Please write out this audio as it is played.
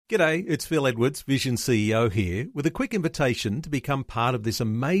G'day, it's Phil Edwards, Vision CEO here, with a quick invitation to become part of this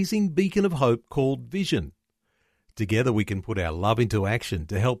amazing beacon of hope called Vision. Together we can put our love into action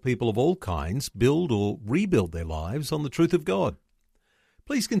to help people of all kinds build or rebuild their lives on the truth of God.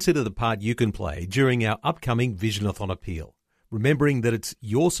 Please consider the part you can play during our upcoming Visionathon appeal, remembering that it's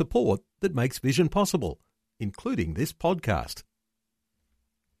your support that makes Vision possible, including this podcast.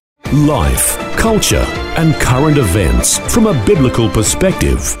 Life, culture, and current events from a biblical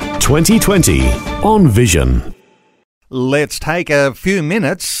perspective. 2020 on Vision. Let's take a few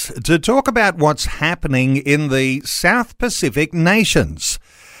minutes to talk about what's happening in the South Pacific nations.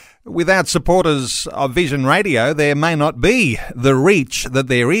 Without supporters of Vision Radio, there may not be the reach that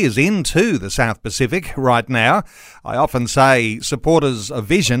there is into the South Pacific right now. I often say supporters of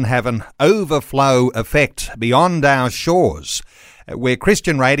Vision have an overflow effect beyond our shores, where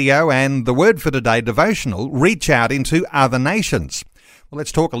Christian radio and the Word for Today devotional reach out into other nations. Well,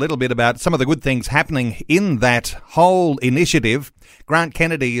 let's talk a little bit about some of the good things happening in that whole initiative. Grant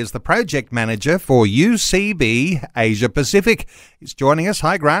Kennedy is the project manager for UCB Asia Pacific. He's joining us.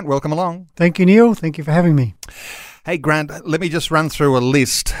 Hi, Grant. Welcome along. Thank you, Neil. Thank you for having me. Hey, Grant, let me just run through a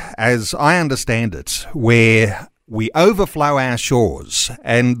list, as I understand it, where we overflow our shores,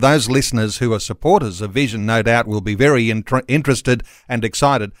 and those listeners who are supporters of Vision no doubt will be very interested and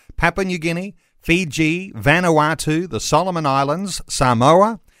excited. Papua New Guinea, Fiji, Vanuatu, the Solomon Islands,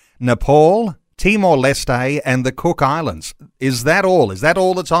 Samoa, Nepal, Timor-Leste, and the Cook Islands. Is that all? Is that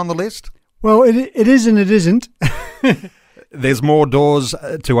all that's on the list? Well, it is and it isn't. There's more doors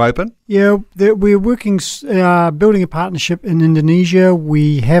to open? Yeah, we're working, building a partnership in Indonesia.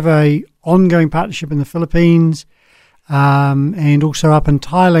 We have a ongoing partnership in the Philippines, and also up in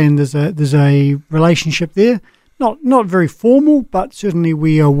Thailand. There's a relationship there. Not very formal, but certainly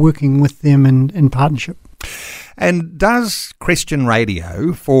we are working with them in partnership. And does Christian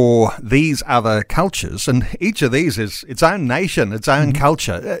radio for these other cultures, and each of these is its own nation, its own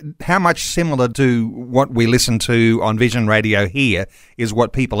culture, how much similar to what we listen to on Vision Radio here is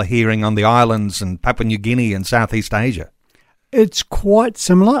what people are hearing on the islands and Papua New Guinea and Southeast Asia? It's quite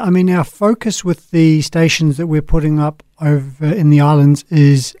similar. I mean, our focus with the stations that we're putting up over in the islands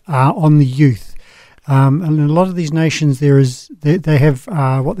is on the youth. And in a lot of these nations, they have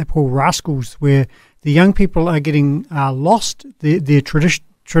what they call rascals, where the young people are getting lost. Their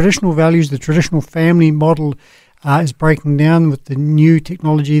traditional values, the traditional family model is breaking down with the new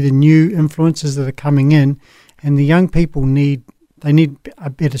technology, the new influences that are coming in, and the young people need a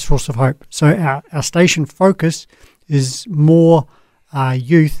better source of hope. So our station focus is more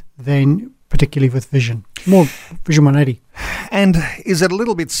youth than particularly with Vision, more Vision 180. And is it a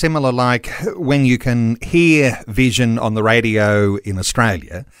little bit similar like when you can hear Vision on the radio in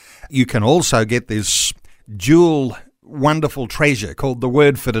Australia, you can also get this dual wonderful treasure called the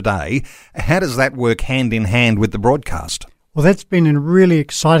Word for Today? How does that work hand in hand with the broadcast? Well, that's been a really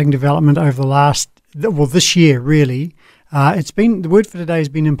exciting development over this year, really. The Word for Today has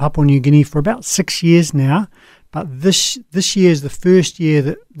been in Papua New Guinea for about 6 years now. But this year is the first year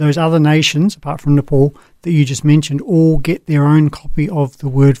that those other nations, apart from Nepal, that you just mentioned, all get their own copy of the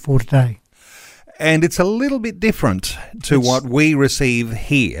Word for Today. And it's a little bit different to what we receive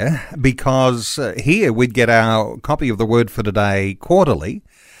here, because here we'd get our copy of the Word for Today quarterly.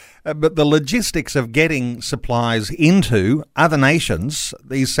 But the logistics of getting supplies into other nations,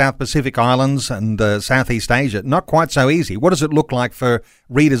 these South Pacific Islands and Southeast Asia, not quite so easy. What does it look like for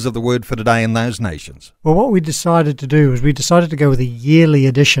readers of the Word for Today in those nations? Well, what we decided to do is we decided to go with a yearly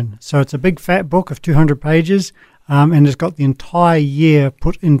edition. So it's a big fat book of 200 pages, and it's got the entire year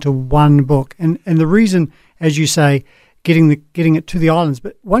put into one book. And the reason, as you say, getting it to the islands,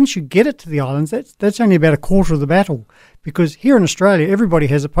 but once you get it to the islands, that's only about a quarter of the battle. Because here in Australia, everybody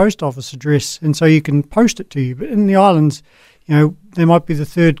has a post office address, and so you can post it to you. But in the islands, there might be the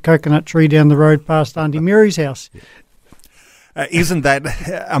third coconut tree down the road past Auntie Mary's house. Isn't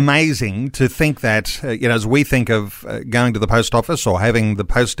that amazing to think that, as we think of going to the post office or having the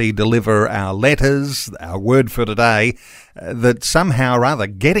postie deliver our letters, our Word for Today, that somehow or other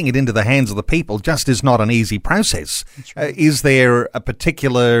getting it into the hands of the people just is not an easy process. Right. Is there a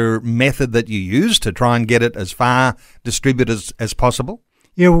particular method that you use to try and get it as far distributed as possible?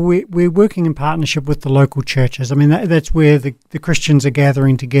 Yeah, well, we're working in partnership with the local churches. I mean, that's where the Christians are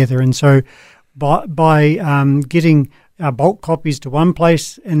gathering together. And so by getting our bulk copies to one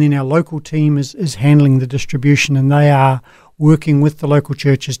place, and then our local team is handling the distribution, and they are working with the local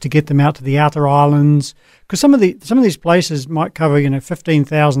churches to get them out to the outer islands, because some of these places might cover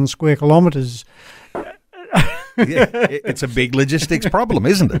 15,000 square kilometres. Yeah, it's a big logistics problem,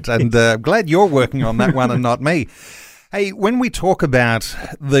 isn't it? And I'm glad you're working on that one and not me. Hey, when we talk about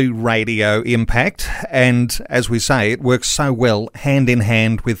the radio impact, and as we say, it works so well hand in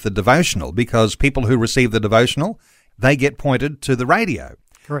hand with the devotional, because people who receive the devotional, they get pointed to the radio.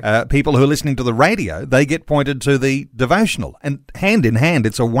 Correct. People who are listening to the radio, they get pointed to the devotional. And hand in hand,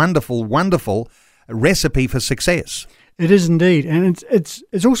 it's a wonderful, wonderful recipe for success. It is indeed, and it's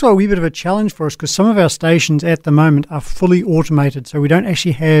also a wee bit of a challenge for us because some of our stations at the moment are fully automated, so we don't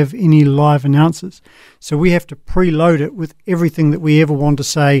actually have any live announcers. So we have to preload it with everything that we ever want to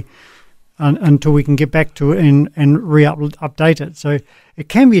say until we can get back to it and update it. So it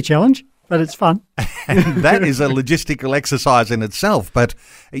can be a challenge, but it's fun. That is a logistical exercise in itself, but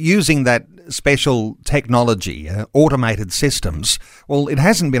using that special technology, automated systems, well, it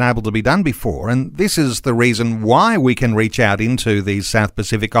hasn't been able to be done before, and this is the reason why we can reach out into these South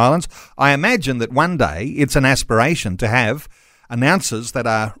Pacific Islands. I imagine that one day it's an aspiration to have announcers that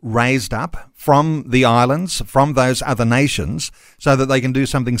are raised up from the islands, from those other nations, so that they can do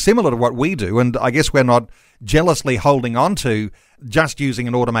something similar to what we do. And I guess we're not jealously holding on to just using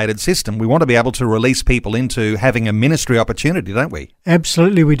an automated system. We want to be able to release people into having a ministry opportunity, don't we?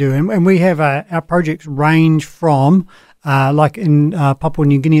 Absolutely we do. And we have our projects range from, like in Papua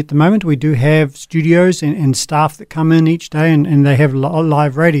New Guinea at the moment, we do have studios and staff that come in each day and they have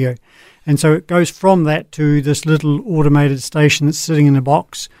live radio. And so it goes from that to this little automated station that's sitting in a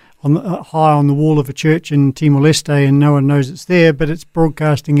box high on the wall of a church in Timor-Leste, and no one knows it's there, but it's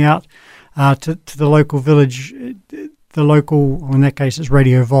broadcasting out to the local village, the local, in that case, it's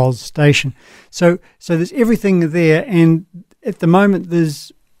Radio Vol's station. So there's everything there, and at the moment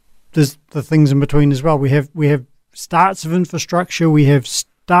there's the things in between as well. We have starts of infrastructure. We have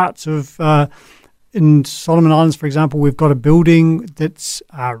starts of in Solomon Islands, for example, we've got a building that's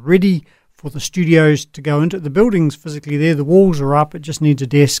ready for the studios to go into. The building's physically there. The walls are up. It just needs a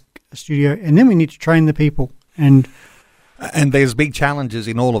desk, a studio, and then we need to train the people. And there's big challenges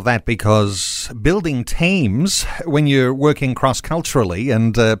in all of that, because building teams, when you're working cross-culturally,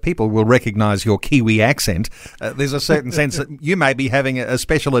 and people will recognise your Kiwi accent, there's a certain sense that you may be having a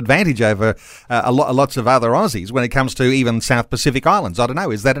special advantage over lots of other Aussies when it comes to even South Pacific Islands. I don't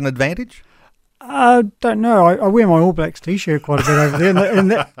know, is that an advantage? I don't know. I wear my All Blacks T-shirt quite a bit over there,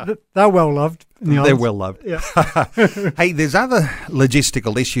 and they're well loved in the islands. They're well loved. Yeah. Hey, there's other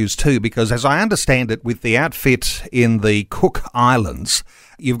logistical issues too, because as I understand it, with the outfit in the Cook Islands,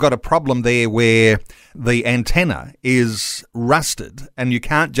 you've got a problem there where the antenna is rusted, and you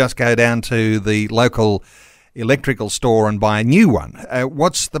can't just go down to the local electrical store and buy a new one.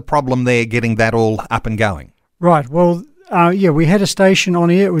 What's the problem there getting that all up and going? Right. Well, we had a station on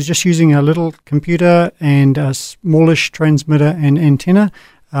air. It was just using a little computer and a smallish transmitter and antenna.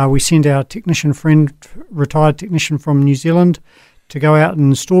 We sent our technician friend, retired technician from New Zealand, to go out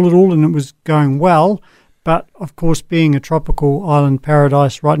and install it all, and it was going well. But, of course, being a tropical island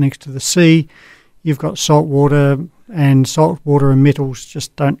paradise right next to the sea, you've got salt water and metals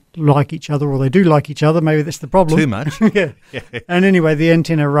just don't like each other, or they do like each other. Maybe that's the problem. Too much. Yeah. And anyway, the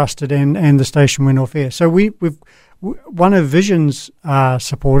antenna rusted and the station went off air. So one of Vision's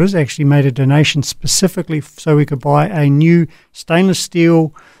supporters actually made a donation specifically so we could buy a new stainless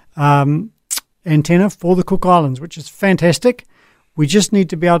steel antenna for the Cook Islands, which is fantastic. We just need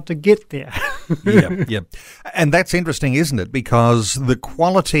to be able to get there. Yep. And that's interesting, isn't it? Because the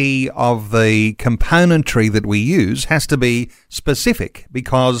quality of the componentry that we use has to be specific,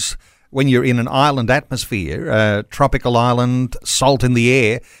 because when you're in an island atmosphere, tropical island, salt in the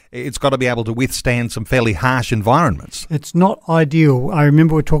air, it's got to be able to withstand some fairly harsh environments. It's not ideal. I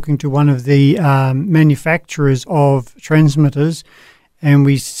remember we're talking to one of the manufacturers of transmitters, and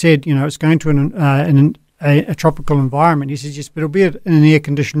we said, it's going to a tropical environment. He says, yes, but it'll be in an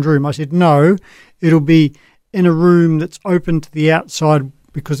air-conditioned room. I said, no, it'll be in a room that's open to the outside,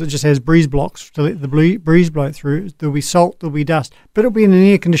 because it just has breeze blocks to let the breeze blow through. There'll be salt, there'll be dust, but it'll be in an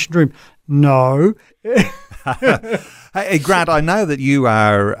air-conditioned room. No. Hey, Grant, I know that you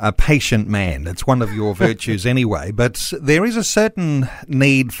are a patient man. It's one of your virtues anyway, but there is a certain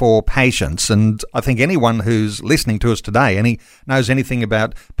need for patience, and I think anyone who's listening to us today, and he knows anything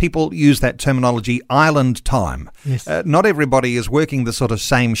about, people use that terminology, island time. Yes. Not everybody is working the sort of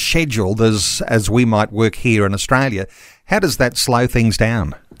same schedule as we might work here in Australia. How does that slow things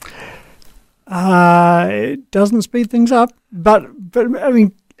down? It doesn't speed things up, but I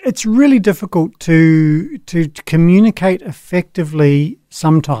mean, it's really difficult to communicate effectively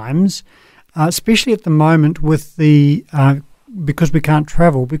sometimes, especially at the moment with because we can't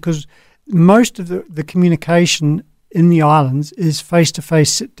travel, because most of the communication in the islands is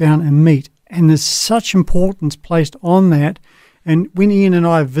face-to-face, sit down and meet, and there's such importance placed on that. And when Ian and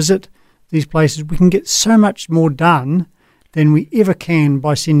I visit these places, we can get so much more done than we ever can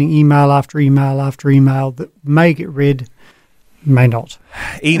by sending email after email after email that may get read, may not.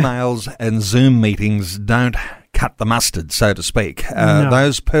 Emails and Zoom meetings don't cut the mustard, so to speak. No.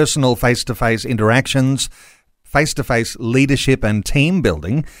 Those personal face-to-face interactions, face-to-face leadership and team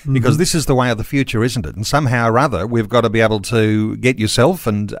building, because this is the way of the future, isn't it? And somehow or other, we've got to be able to get yourself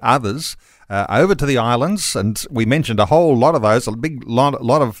and others over to the islands, and we mentioned a whole lot of those, a big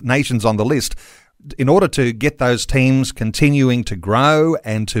lot of nations on the list, in order to get those teams continuing to grow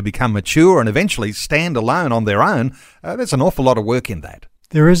and to become mature and eventually stand alone on their own. There's an awful lot of work in that.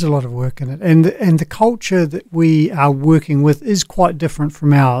 There is a lot of work in it, and the culture that we are working with is quite different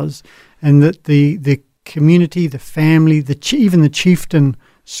from ours, and that the community, the family, even the chieftain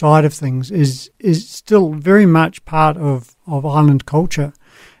side of things is still very much part of island culture.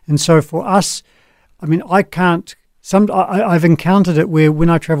 And so for us, I mean, I've encountered it where when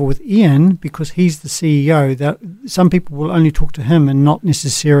I travel with Ian, because he's the CEO, that some people will only talk to him and not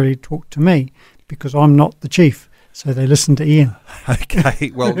necessarily talk to me because I'm not the chief. So they listen to Ian.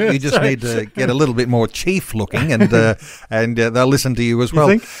 Okay, well, you just need to get a little bit more chief-looking, and they'll listen to you as well.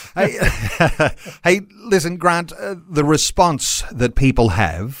 You think? Hey, listen, Grant, the response that people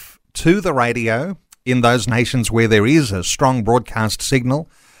have to the radio in those nations where there is a strong broadcast signal,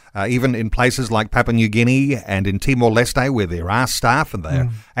 even in places like Papua New Guinea and in Timor-Leste where there are staff and they're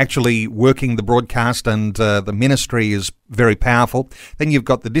actually working the broadcast and the ministry is very powerful. Then you've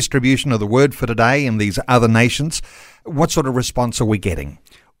got the distribution of the word for today in these other nations. What sort of response are we getting?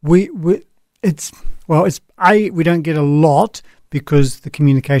 We don't get a lot because the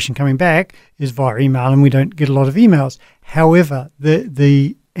communication coming back is via email and we don't get a lot of emails. However,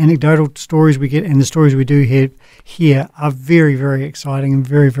 the anecdotal stories we get and the stories we do here are very, very exciting and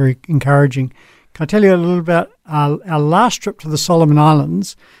very, very encouraging. Can I tell you a little about our last trip to the Solomon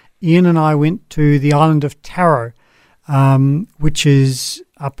Islands? Ian and I went to the island of Taro, which is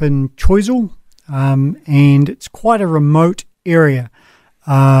up in Choiseul, and it's quite a remote area.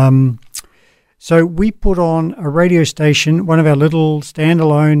 So we put on a radio station, one of our little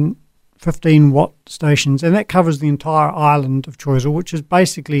standalone 15-watt stations, and that covers the entire island of Choiseul, which is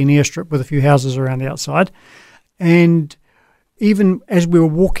basically an airstrip with a few houses around the outside. And even as we were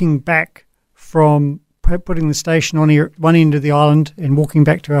walking back from putting the station on one end of the island and walking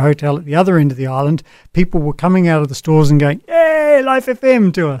back to our hotel at the other end of the island, people were coming out of the stores and going, "Yay, Life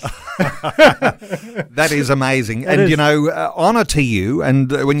FM" to us. That is amazing. Honour to you.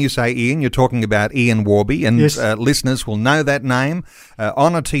 And when you say Ian, you're talking about Ian Warby, and yes. Listeners will know that name.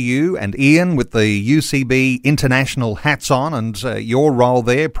 Honour to you and Ian with the UCB international hats on, and your role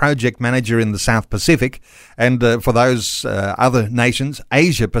there, project manager in the South Pacific, and for those other nations,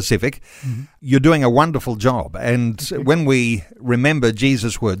 Asia Pacific. Mm-hmm. You're doing a wonderful job. And when we remember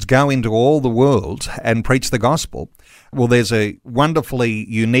Jesus' words, go into all the world and preach the gospel, well, there's a wonderfully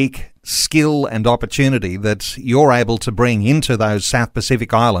unique skill and opportunity that you're able to bring into those South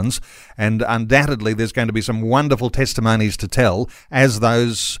Pacific islands, and undoubtedly there's going to be some wonderful testimonies to tell as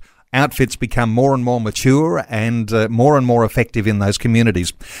those outfits become more and more mature and more effective in those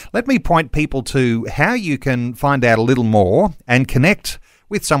communities. Let me point people to how you can find out a little more and connect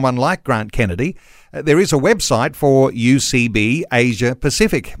with someone like Grant Kennedy. There is a website for UCB Asia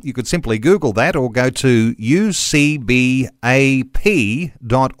Pacific. You could simply Google that or go to ucbap.org.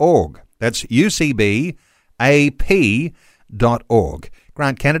 That's ucbap.org.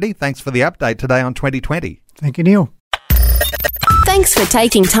 Grant Kennedy, thanks for the update today on 2020. Thank you, Neil. Thanks for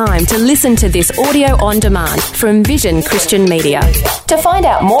taking time to listen to this audio on demand from Vision Christian Media. To find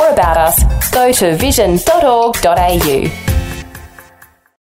out more about us, go to vision.org.au.